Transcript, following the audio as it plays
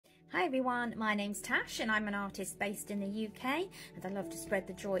Hi everyone, my name's Tash and I'm an artist based in the UK, and I love to spread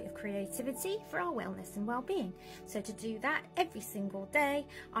the joy of creativity for our wellness and well-being. So to do that, every single day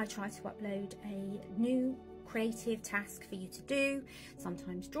I try to upload a new creative task for you to do,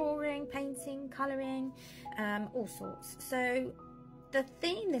 sometimes drawing, painting, colouring, all sorts. So the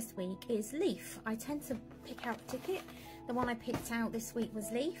theme this week is leaf. I tend to pick out a ticket. The one I picked out this week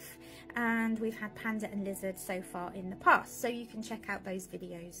was leaf, and we've had panda and lizard so far in the past, so you can check out those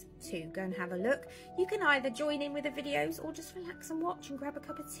videos too. Go and have a look. You can either join in with the videos or just relax and watch and grab a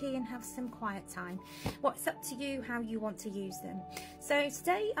cup of tea and have some quiet time. What's up to you how you want to use them. So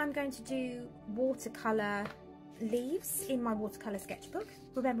today I'm going to do watercolour leaves in my watercolour sketchbook.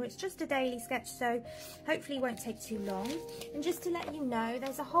 Remember, it's just a daily sketch, so hopefully it won't take too long. And just to let you know,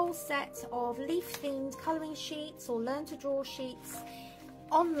 there's a whole set of leaf themed colouring sheets or learn to draw sheets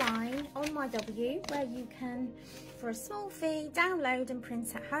online on my where you can, for a small fee, download and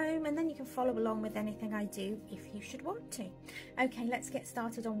print at home, and then you can follow along with anything I do if you should want to. Okay, let's get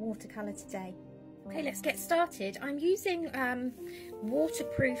started on watercolour today. Okay, let's get started. I'm using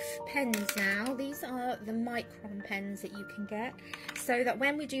waterproof pens now. These are the micron pens that you can get, so that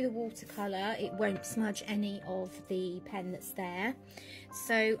when we do the watercolour it won't smudge any of the pen that's there.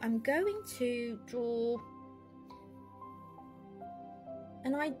 So I'm going to draw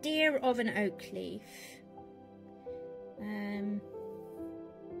an idea of an oak leaf.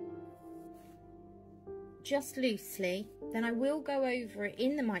 Just loosely, then I will go over it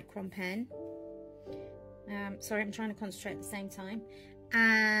in the micron pen. Sorry, I'm trying to concentrate at the same time,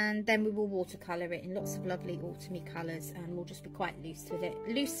 and then we will watercolour it in lots of lovely autumny colours, and we'll just be quite loose with it,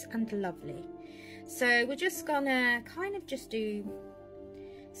 loose and lovely. So we're just gonna kind of just do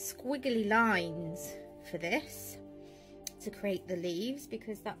squiggly lines for this to create the leaves,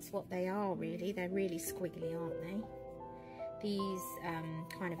 because that's what they are really. They're really squiggly, aren't they? These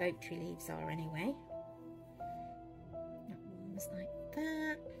kind of oak tree leaves are anyway. That one was like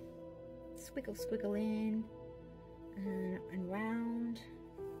that. Squiggle, squiggle in, and round,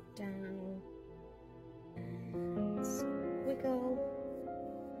 down, and squiggle,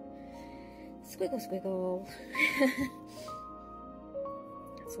 squiggle, squiggle.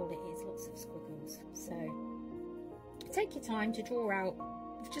 That's all it is, lots of squiggles. So take your time to draw out,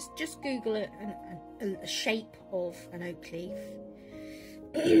 just Google a shape of an oak leaf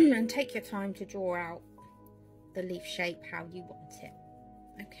and take your time to draw out the leaf shape how you want it.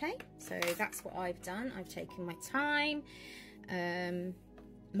 Okay, so that's what I've done. I've taken my time.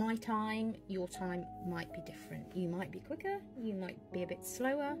 Your time might be different. You might be quicker, you might be a bit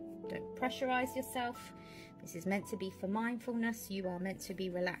slower. Don't pressurize yourself. This is meant to be for mindfulness. You are meant to be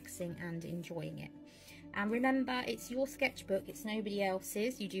relaxing and enjoying it. And remember, it's your sketchbook, it's nobody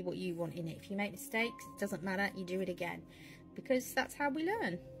else's. You do what you want in it. If you make mistakes, it doesn't matter, you do it again, because that's how we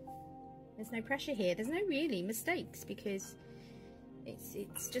learn. There's no pressure here. There's no really mistakes, because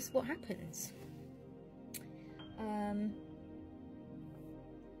it's just what happens.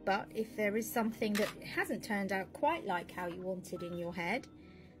 But if there is something that hasn't turned out quite like how you wanted in your head,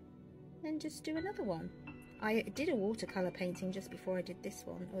 then just do another one. I did a watercolour painting just before I did this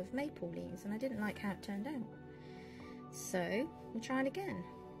one of maple leaves, and I didn't like how it turned out. So we'll try it again,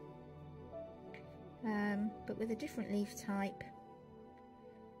 but with a different leaf type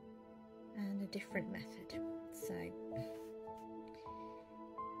and a different method. So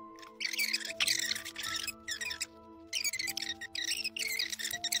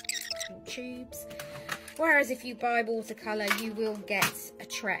tubes, whereas if you buy watercolour you will get a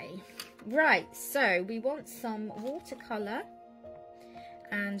tray. Right, so we want some watercolour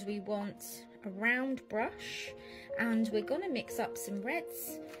and we want a round brush, and we're going to mix up some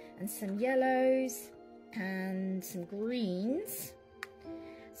reds and some yellows and some greens.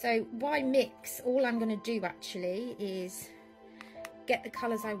 So why mix? All I'm going to do actually is get the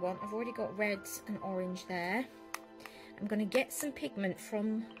colours I want. I've already got red and orange there. I'm going to get some pigment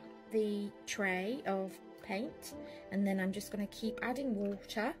from the tray of paint, and then I'm just going to keep adding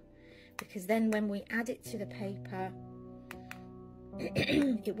water, because then when we add it to the paper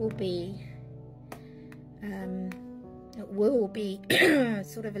it will be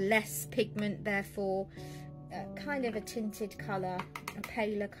sort of a less pigment, therefore kind of a tinted colour, a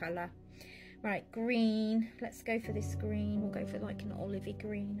paler colour. Right, green, let's go for this green. We'll go for like an olivey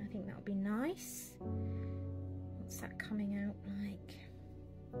green. I think that would be nice. What's that coming out like?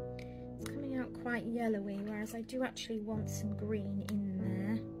 It's coming out quite yellowy, whereas I do actually want some green in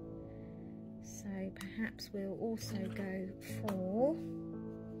there. So perhaps we'll also go for,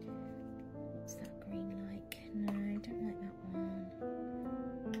 what's that green like? No, I don't like that one.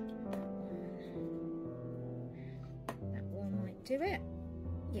 That one might do it.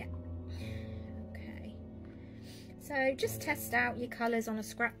 Yeah, So just test out your colours on a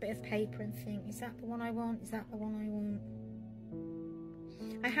scrap bit of paper and think, is that the one I want? Is that the one I want?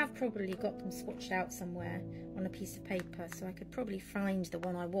 I have probably got them swatched out somewhere on a piece of paper, so I could probably find the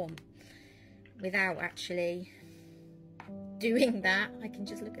one I want without actually doing that. I can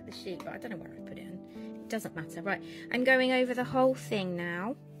just look at the sheet, but I don't know where I put it in. It doesn't matter. Right, I'm going over the whole thing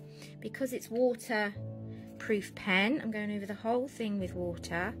now. Because it's waterproof pen, I'm going over the whole thing with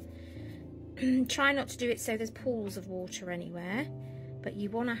water. Try not to do it so there's pools of water anywhere, but you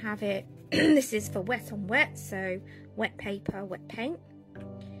want to have it this is for wet on wet, so wet paper, wet paint,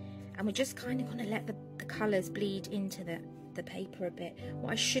 and we're just kind of going to let the colours bleed into the paper a bit.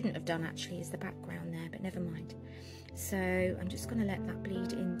 What I shouldn't have done actually is the background there, but never mind. So I'm just going to let that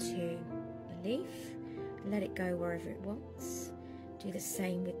bleed into the leaf, let it go wherever it wants. Do the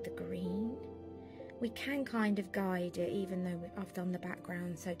same with the green. We can kind of guide it even though I've done the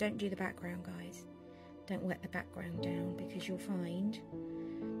background, so don't do the background, guys. Don't wet the background down, because you'll find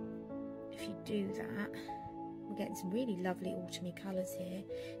if you do that, we're getting some really lovely autumny colours here.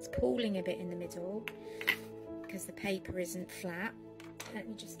 It's pooling a bit in the middle because the paper isn't flat. Let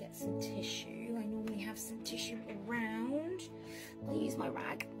me just get some tissue. I normally have some tissue around. I'll use my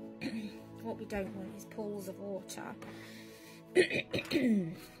rag. What we don't want is pools of water.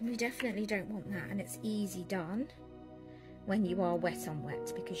 We definitely don't want that, and it's easy done when you are wet on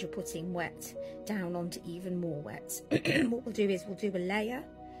wet, because you're putting wet down onto even more wet. What we'll do is we'll do a layer,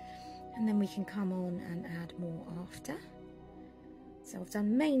 and then we can come on and add more after. So I've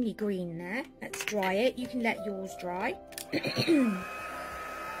done mainly green there. Let's dry it. You can let yours dry.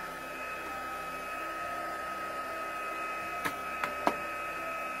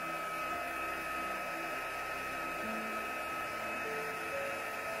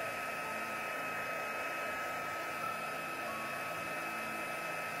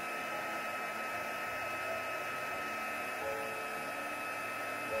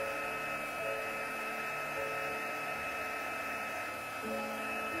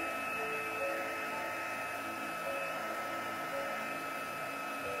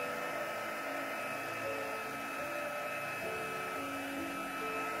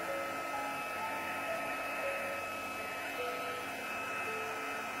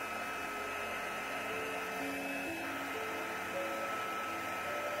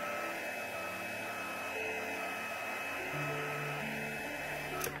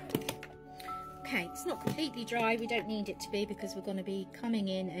 Okay, it's not completely dry. We don't need it to be, because we're going to be coming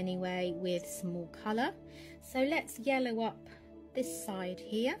in anyway with some more colour. So let's yellow up this side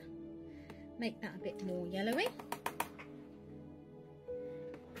here. Make that a bit more yellowy.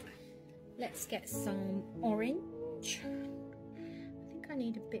 Let's get some orange. I think I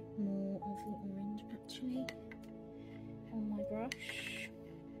need a bit more of the orange actually on my brush.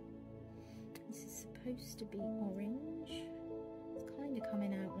 This is supposed to be orange. It's kind of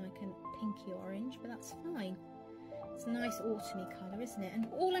coming out like a pinky orange, but that's fine. It's a nice autumny colour, isn't it? And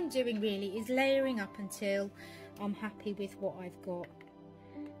all I'm doing really is layering up until I'm happy with what I've got.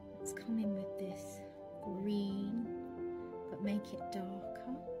 Let's come in with this green, but make it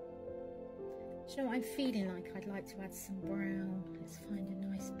darker. Do you know what I'm feeling like? I'd like to add some brown. Let's find a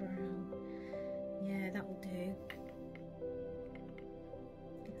nice brown. Yeah, that will do.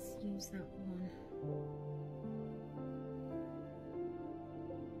 Let's use that one.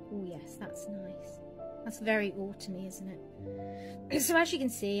 Oh yes, that's nice. That's very autumny, isn't it? So as you can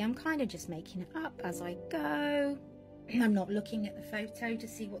see, I'm kind of just making it up as I go. I'm not looking at the photo to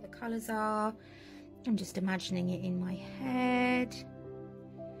see what the colours are. I'm just imagining it in my head.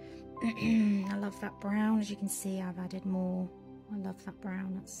 I love that brown. As you can see, I've added more. I love that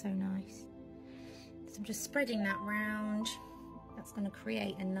brown. That's so nice. So I'm just spreading that round. That's going to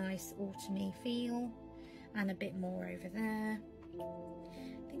create a nice autumny feel, and a bit more over there.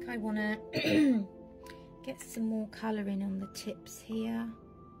 I think I want to get some more colour in on the tips here.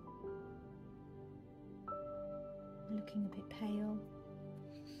 Looking a bit pale.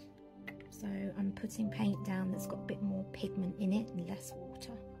 So I'm putting paint down that's got a bit more pigment in it and less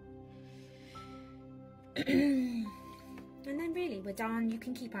water. And then really we're done. You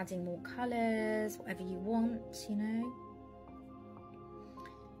can keep adding more colours, whatever you want, you know.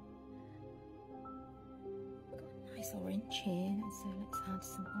 Got a nice orange here, so let's add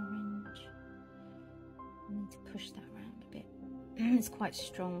some orange. I need to push that around a bit. It's quite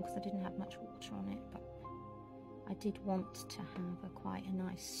strong because I didn't have much water on it, but I did want to have quite a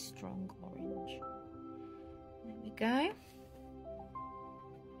nice strong orange. There we go.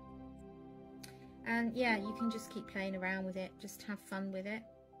 And yeah, you can just keep playing around with it, just have fun with it.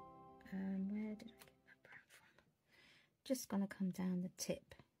 Where did I get that brown from? Just gonna come down the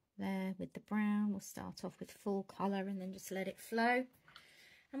tip there with the brown. We'll start off with full colour and then just let it flow.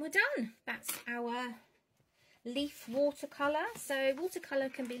 And we're done. That's our leaf watercolour. So watercolour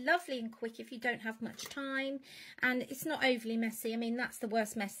can be lovely and quick if you don't have much time, and it's not overly messy. I mean, that's the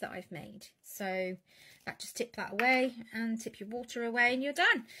worst mess that I've made. So that, just tip that away and tip your water away and you're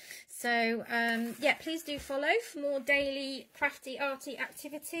done. So yeah, please do follow for more daily crafty arty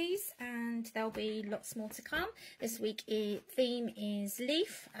activities, and there'll be lots more to come. This week theme is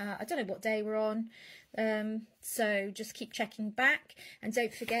leaf. I don't know what day we're on, so just keep checking back, and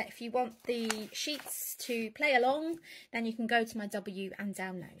don't forget, if you want the sheets to play along, then you can go to my W and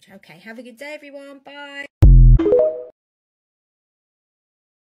download. Okay, have a good day everyone. Bye.